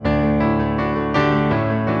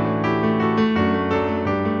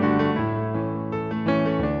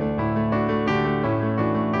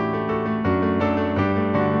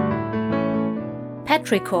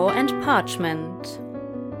Petrichor and Parchment.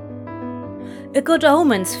 A Good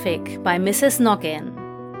Omens Fig by Mrs. Noggin.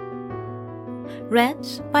 Read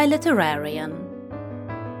by Literarian.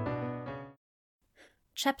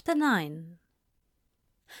 Chapter 9.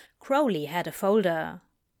 Crowley had a folder.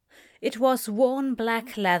 It was worn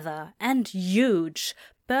black leather and huge,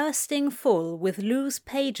 bursting full with loose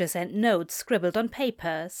pages and notes scribbled on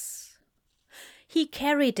papers. He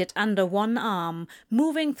carried it under one arm,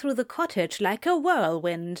 moving through the cottage like a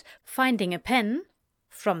whirlwind, finding a pen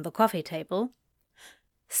from the coffee table,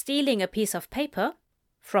 stealing a piece of paper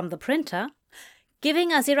from the printer,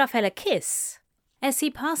 giving Aziraphale a kiss as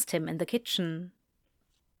he passed him in the kitchen.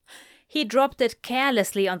 He dropped it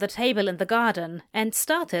carelessly on the table in the garden and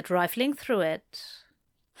started rifling through it.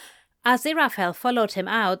 Aziraphale followed him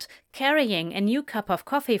out, carrying a new cup of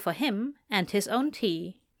coffee for him and his own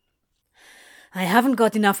tea. I haven't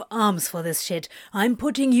got enough arms for this shit. I'm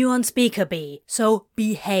putting you on speaker B, so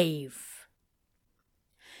behave.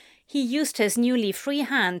 He used his newly free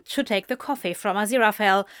hand to take the coffee from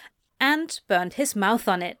Aziraphale and burned his mouth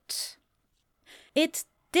on it. It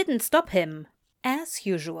didn't stop him, as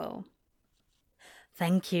usual.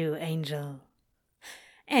 Thank you, Angel.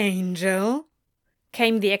 Angel?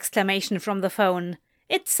 Came the exclamation from the phone.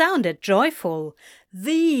 It sounded joyful.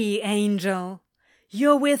 The Angel.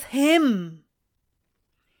 You're with him.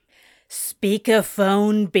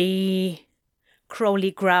 Speakerphone B,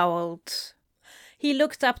 Crowley growled. He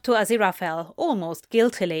looked up to Aziraphale almost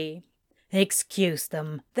guiltily. Excuse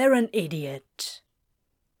them, they're an idiot.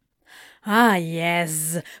 Ah,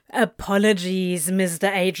 yes. Apologies,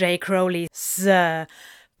 Mr. A.J. Crowley, sir.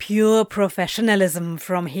 Pure professionalism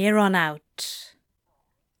from here on out.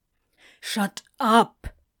 Shut up!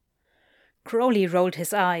 Crowley rolled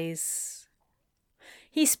his eyes.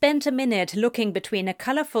 He spent a minute looking between a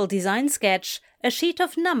colourful design sketch, a sheet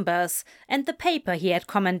of numbers, and the paper he had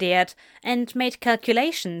commandeered, and made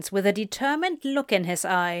calculations with a determined look in his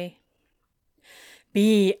eye.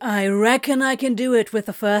 B, I reckon I can do it with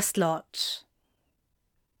the first lot.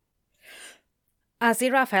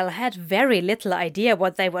 Aziraphale had very little idea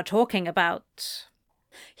what they were talking about.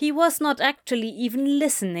 He was not actually even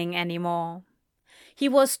listening anymore. He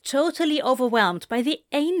was totally overwhelmed by the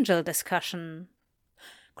angel discussion.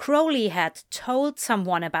 Crowley had told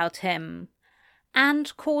someone about him,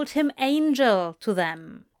 and called him Angel to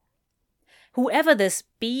them. Whoever this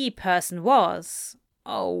B person was,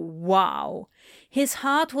 oh wow, his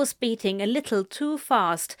heart was beating a little too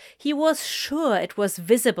fast. He was sure it was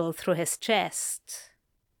visible through his chest.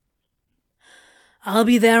 I'll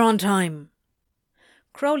be there on time.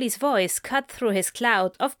 Crowley's voice cut through his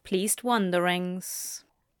cloud of pleased wonderings.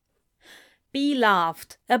 B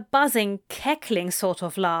laughed, a buzzing, cackling sort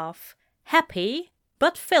of laugh. Happy,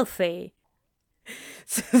 but filthy.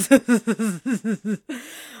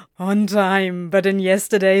 On time, but in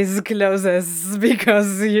yesterday's closes,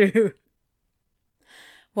 because you...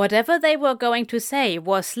 Whatever they were going to say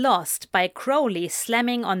was lost by Crowley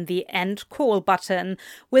slamming on the end call button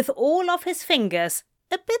with all of his fingers,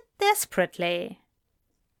 a bit desperately.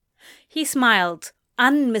 He smiled,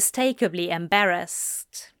 unmistakably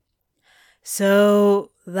embarrassed.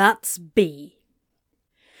 So, that's B.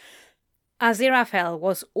 Aziraphale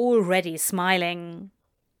was already smiling.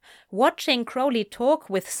 Watching Crowley talk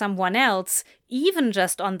with someone else, even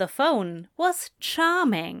just on the phone, was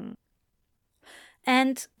charming.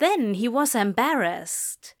 And then he was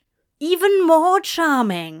embarrassed. Even more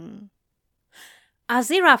charming.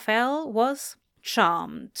 Aziraphale was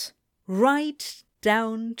charmed, right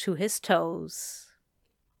down to his toes.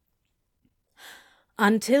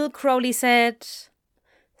 Until Crowley said,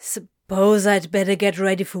 Suppose I'd better get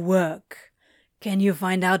ready for work. Can you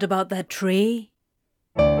find out about that tree?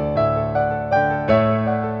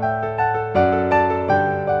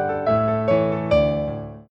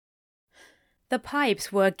 The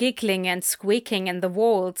pipes were giggling and squeaking in the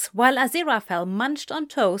walls, while Aziraphale munched on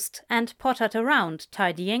toast and pottered around,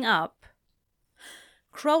 tidying up.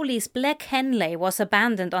 Crowley's black Henley was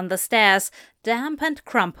abandoned on the stairs, damp and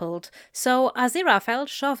crumpled, so Aziraphale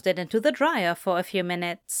shoved it into the dryer for a few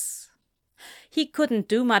minutes. He couldn't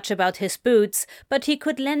do much about his boots, but he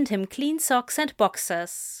could lend him clean socks and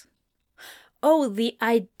boxers. Oh, the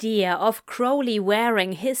idea of Crowley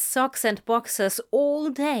wearing his socks and boxers all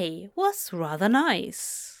day was rather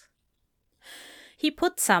nice. He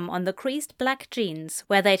put some on the creased black jeans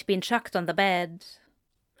where they'd been chucked on the bed.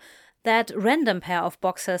 That random pair of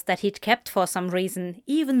boxers that he'd kept for some reason,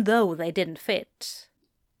 even though they didn't fit.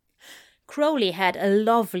 Crowley had a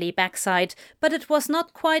lovely backside, but it was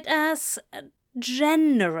not quite as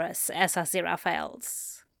generous as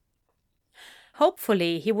Aziraphale's.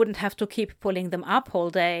 Hopefully he wouldn't have to keep pulling them up all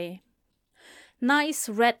day. Nice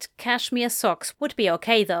red cashmere socks would be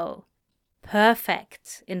okay though.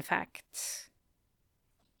 Perfect, in fact.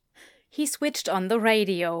 He switched on the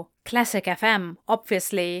radio, Classic FM,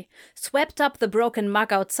 obviously, swept up the broken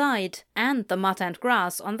mug outside and the mud and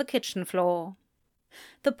grass on the kitchen floor.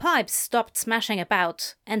 The pipes stopped smashing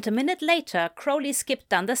about, and a minute later Crowley skipped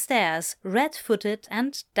down the stairs, red-footed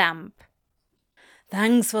and damp.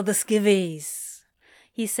 "Thanks for the skivvies,"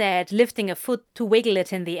 he said, lifting a foot to wiggle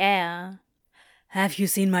it in the air. "Have you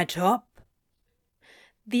seen my top?"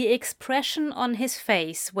 The expression on his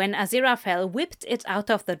face when Aziraphale whipped it out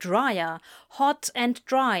of the dryer, hot and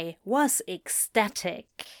dry, was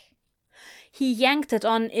ecstatic. He yanked it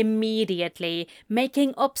on immediately,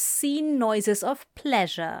 making obscene noises of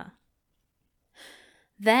pleasure.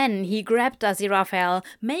 Then he grabbed Aziraphale,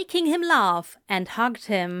 making him laugh, and hugged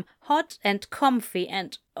him, hot and comfy,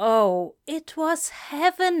 and oh, it was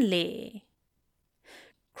heavenly.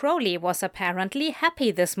 Crowley was apparently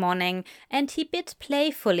happy this morning, and he bit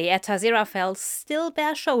playfully at Aziraphale's still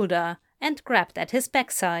bare shoulder and grabbed at his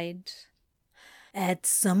backside. "At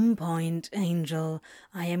some point, Angel,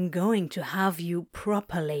 I am going to have you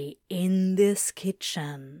properly in this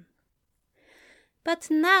kitchen."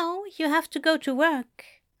 "But now you have to go to work.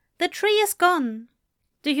 The tree is gone.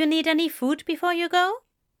 Do you need any food before you go?"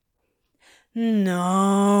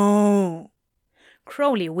 "No,"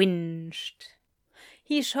 Crowley whinged.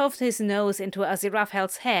 He shoved his nose into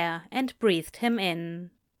Aziraphale's hair and breathed him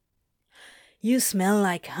in. "You smell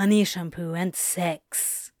like honey shampoo and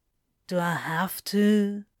sex. Do I have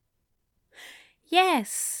to?"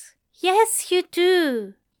 Yes, you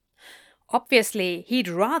do." Obviously, he'd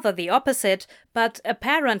rather the opposite, but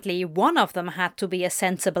apparently one of them had to be a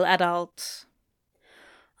sensible adult.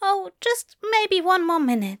 "Oh, just maybe one more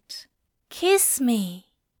minute. Kiss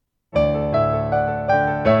me."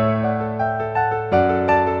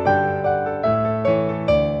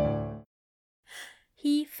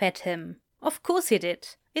 He fed him. Of course he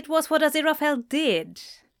did. It was what Aziraphale did.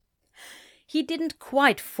 He didn't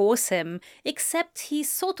quite force him, except he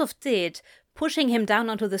sort of did, pushing him down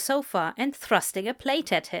onto the sofa and thrusting a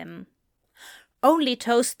plate at him. Only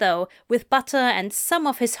toast, though, with butter and some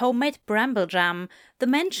of his homemade bramble jam, the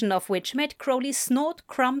mention of which made Crowley snort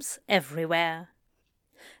crumbs everywhere.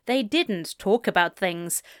 They didn't talk about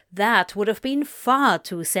things. That would have been far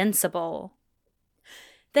too sensible.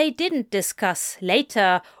 They didn't discuss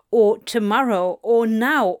later, or tomorrow, or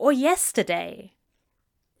now, or yesterday.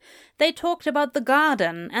 They talked about the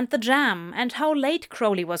garden and the jam and how late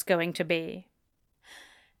Crowley was going to be.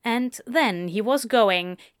 And then he was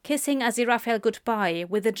going, kissing Aziraphale goodbye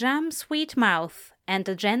with a jam-sweet mouth and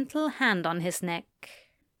a gentle hand on his neck.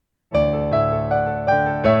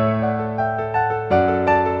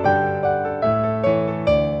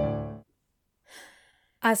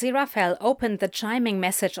 Aziraphale opened the chiming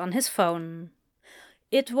message on his phone.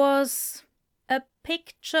 It was a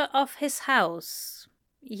picture of his house.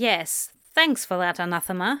 Yes, thanks for that,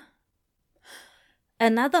 Anathema.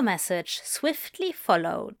 Another message swiftly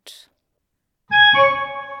followed.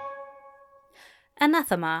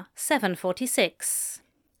 Anathema 746.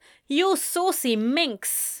 "You saucy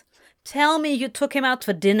minx! Tell me you took him out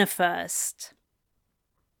for dinner first."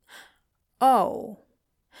 Oh.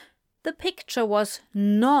 The picture was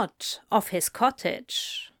not of his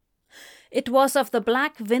cottage. It was of the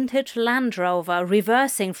black vintage Land Rover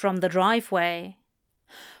reversing from the driveway.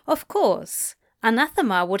 Of course,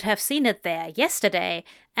 Anathema would have seen it there yesterday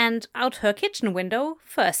and out her kitchen window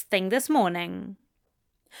first thing this morning.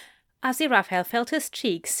 Aziraphale felt his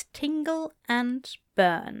cheeks tingle and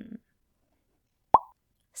burn.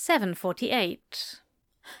 748.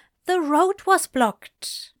 "The road was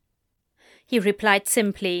blocked," he replied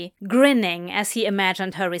simply, grinning as he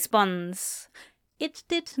imagined her response. It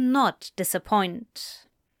did not disappoint.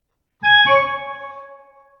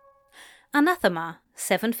 Anathema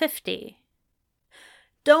 750.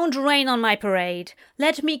 "Don't rain on my parade.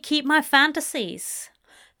 Let me keep my fantasies.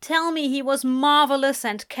 Tell me he was marvelous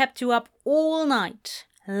and kept you up all night.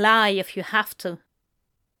 Lie if you have to."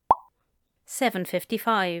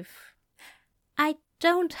 755. "I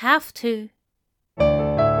don't have to."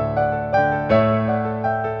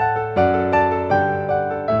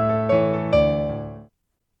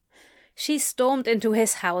 She stormed into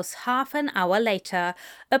his house half an hour later,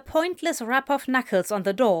 a pointless rap of knuckles on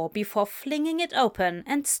the door before flinging it open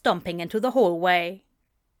and stomping into the hallway.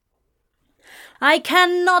 "I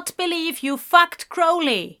cannot believe you fucked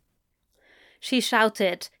Crowley!" she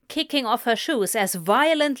shouted, kicking off her shoes as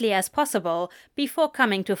violently as possible before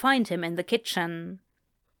coming to find him in the kitchen.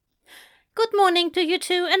 Good morning to you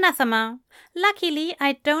too, Anathema. Luckily,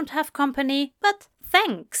 I don't have company, but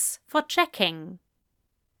thanks for checking.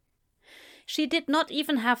 She did not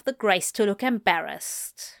even have the grace to look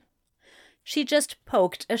embarrassed. She just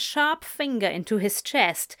poked a sharp finger into his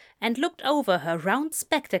chest and looked over her round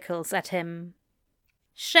spectacles at him.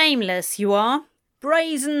 Shameless you are,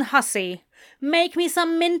 brazen hussy. Make me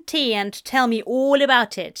some mint tea and tell me all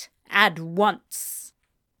about it, at once.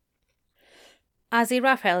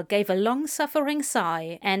 Aziraphale gave a long-suffering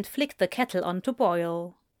sigh and flicked the kettle on to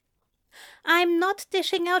boil. I'm not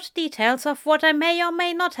dishing out details of what I may or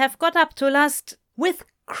may not have got up to last with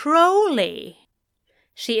Crowley,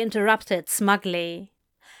 she interrupted smugly.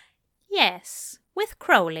 Yes, with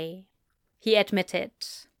Crowley, he admitted.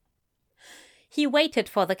 He waited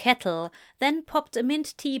for the kettle, then popped a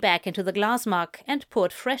mint tea bag into the glass mug and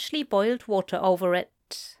poured freshly boiled water over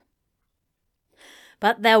it.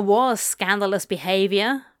 But there was scandalous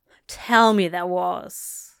behavior. Tell me there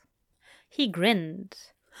was. He grinned.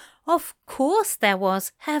 Of course there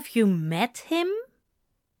was. Have you met him?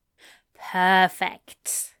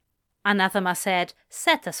 Perfect, Anathema said,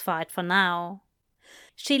 satisfied for now.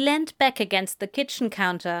 She leaned back against the kitchen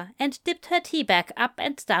counter and dipped her tea bag up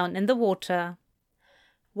and down in the water.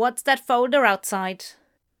 What's that folder outside?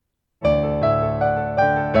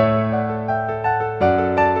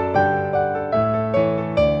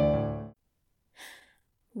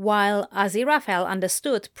 While Aziraphale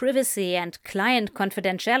understood privacy and client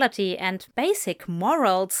confidentiality and basic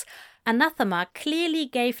morals, Anathema clearly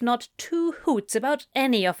gave not two hoots about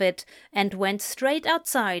any of it and went straight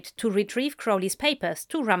outside to retrieve Crowley's papers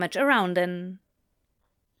to rummage around in.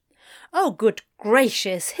 Oh, good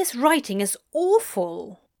gracious, his writing is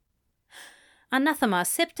awful. Anathema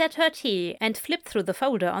sipped at her tea and flipped through the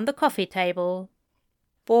folder on the coffee table.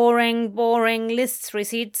 Boring, lists,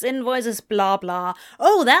 receipts, invoices, blah blah.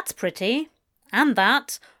 Oh, that's pretty. And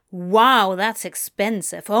that. Wow, that's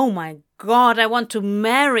expensive. Oh my God, I want to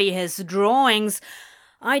marry his drawings.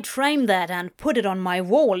 I'd frame that and put it on my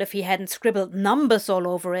wall if he hadn't scribbled numbers all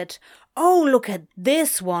over it. Oh, look at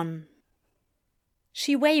this one.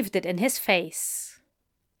 She waved it in his face.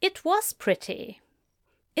 It was pretty.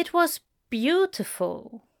 It was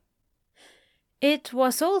beautiful. It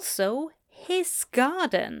was also his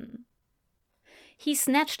garden. He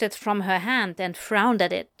snatched it from her hand and frowned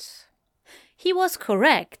at it. He was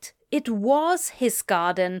correct. It was his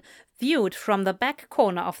garden, viewed from the back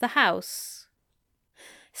corner of the house.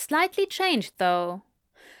 Slightly changed, though.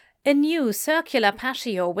 A new circular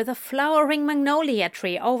patio with a flowering magnolia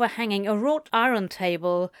tree overhanging a wrought iron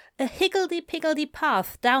table, a higgledy-piggledy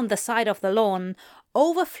path down the side of the lawn,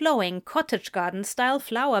 overflowing cottage garden-style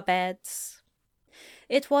flower beds.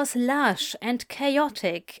 It was lush and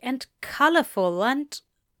chaotic and colourful and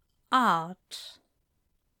art.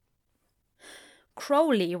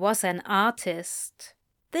 Crowley was an artist.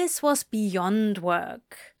 This was beyond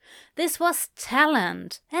work. This was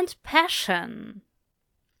talent and passion.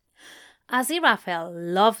 Aziraphale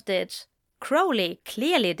loved it. Crowley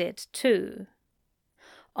clearly did too.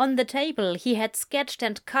 On the table he had sketched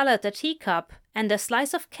and coloured a teacup and a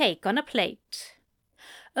slice of cake on a plate.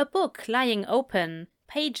 A book lying open,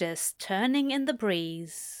 pages turning in the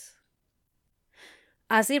breeze.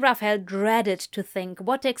 Aziraphale dreaded to think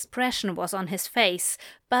what expression was on his face,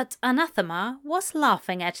 but Anathema was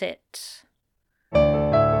laughing at it.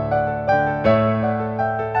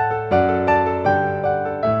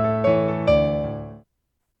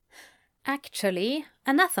 Actually,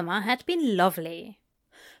 Anathema had been lovely.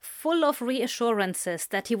 Full of reassurances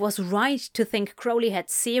that he was right to think Crowley had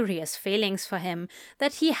serious feelings for him,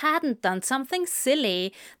 that he hadn't done something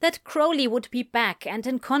silly, that Crowley would be back and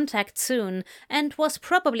in contact soon, and was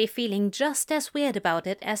probably feeling just as weird about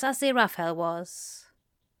it as Aziraphale was.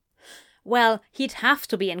 Well, he'd have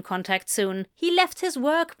to be in contact soon. He left his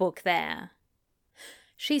workbook there.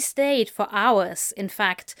 She stayed for hours, in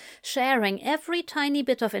fact, sharing every tiny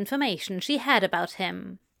bit of information she had about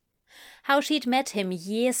him. How she'd met him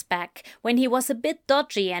years back, when he was a bit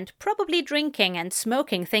dodgy and probably drinking and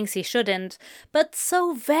smoking things he shouldn't, but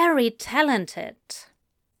so very talented.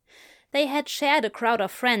 They had shared a crowd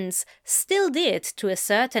of friends, still did to a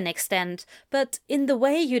certain extent, but in the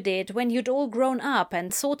way you did when you'd all grown up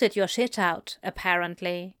and sorted your shit out,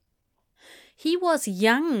 apparently. He was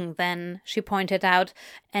young then, she pointed out,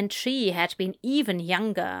 and she had been even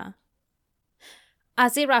younger.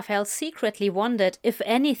 Aziraphale secretly wondered if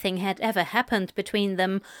anything had ever happened between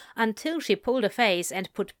them, until she pulled a face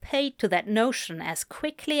and put paid to that notion as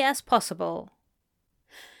quickly as possible.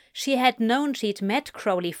 She had known she'd met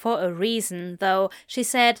Crowley for a reason, though, she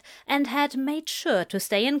said, and had made sure to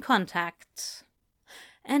stay in contact.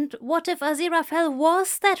 And what if Aziraphale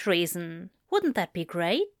was that reason? Wouldn't that be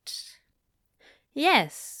great?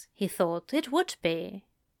 Yes, he thought, it would be.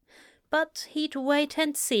 But he'd wait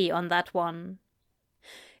and see on that one.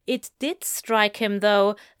 It did strike him,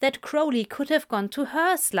 though, that Crowley could have gone to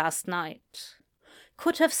hers last night.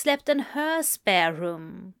 Could have slept in her spare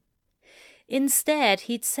room. Instead,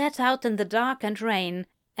 he'd sat out in the dark and rain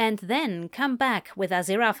and then come back with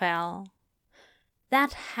Aziraphale.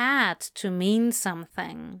 That had to mean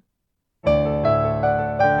something.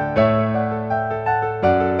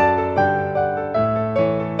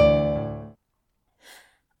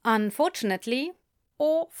 Unfortunately,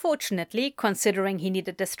 or fortunately, considering he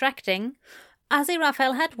needed distracting,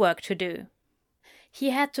 Aziraphale had work to do.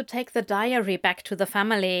 He had to take the diary back to the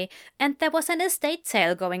family, and there was an estate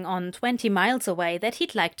sale going on 20 miles away that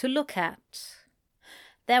he'd like to look at.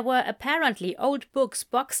 There were apparently old books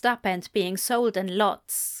boxed up and being sold in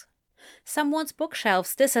lots. Someone's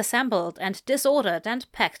bookshelves disassembled and disordered and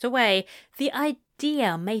packed away. The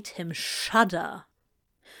idea made him shudder.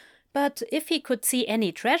 But if he could see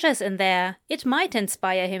any treasures in there, it might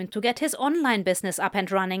inspire him to get his online business up and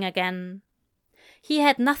running again. He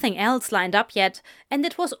had nothing else lined up yet, and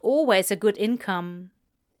it was always a good income.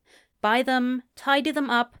 Buy them, tidy them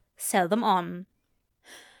up, sell them on.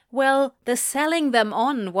 Well, the selling them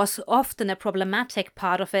on was often a problematic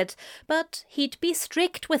part of it, but he'd be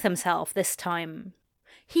strict with himself this time.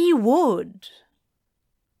 He would.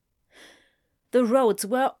 The roads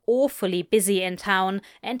were awfully busy in town,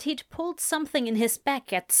 and he'd pulled something in his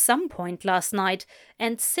back at some point last night,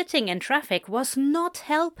 and sitting in traffic was not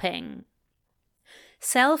helping.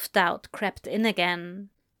 Self-doubt crept in again.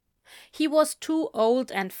 He was too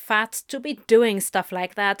old and fat to be doing stuff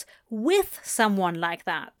like that with someone like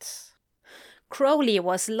that. Crowley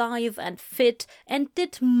was lithe and fit and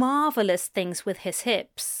did marvelous things with his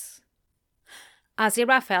hips.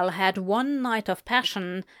 Aziraphale had one night of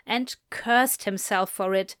passion and cursed himself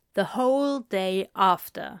for it the whole day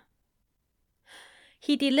after.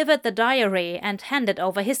 He delivered the diary and handed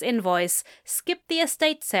over his invoice, skipped the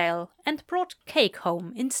estate sale, and brought cake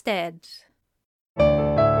home instead.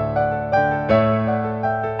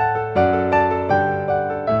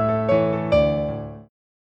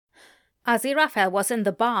 Aziraphale was in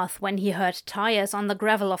the bath when he heard tires on the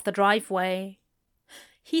gravel of the driveway.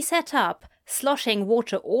 He sat up, sloshing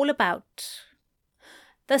water all about.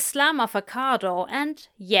 The slam of a car door and,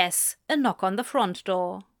 yes, a knock on the front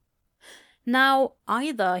door. Now,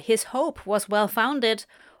 either his hope was well-founded,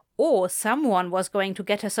 or someone was going to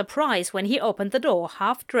get a surprise when he opened the door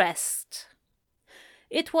half-dressed.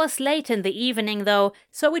 It was late in the evening, though,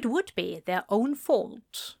 so it would be their own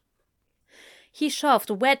fault. He shoved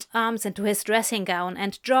wet arms into his dressing gown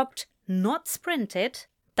and jogged, not sprinted,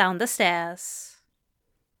 down the stairs.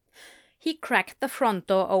 He cracked the front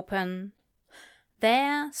door open.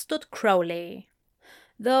 There stood Crowley.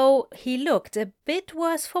 Though he looked a bit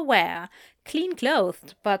worse for wear,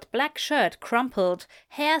 clean-clothed but black shirt crumpled,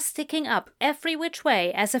 hair sticking up every which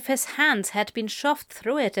way as if his hands had been shoved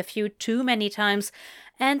through it a few too many times,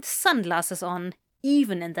 and sunglasses on,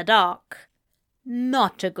 even in the dark.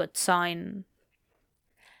 Not a good sign.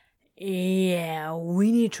 Yeah,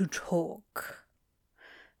 we need to talk.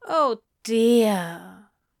 Oh dear.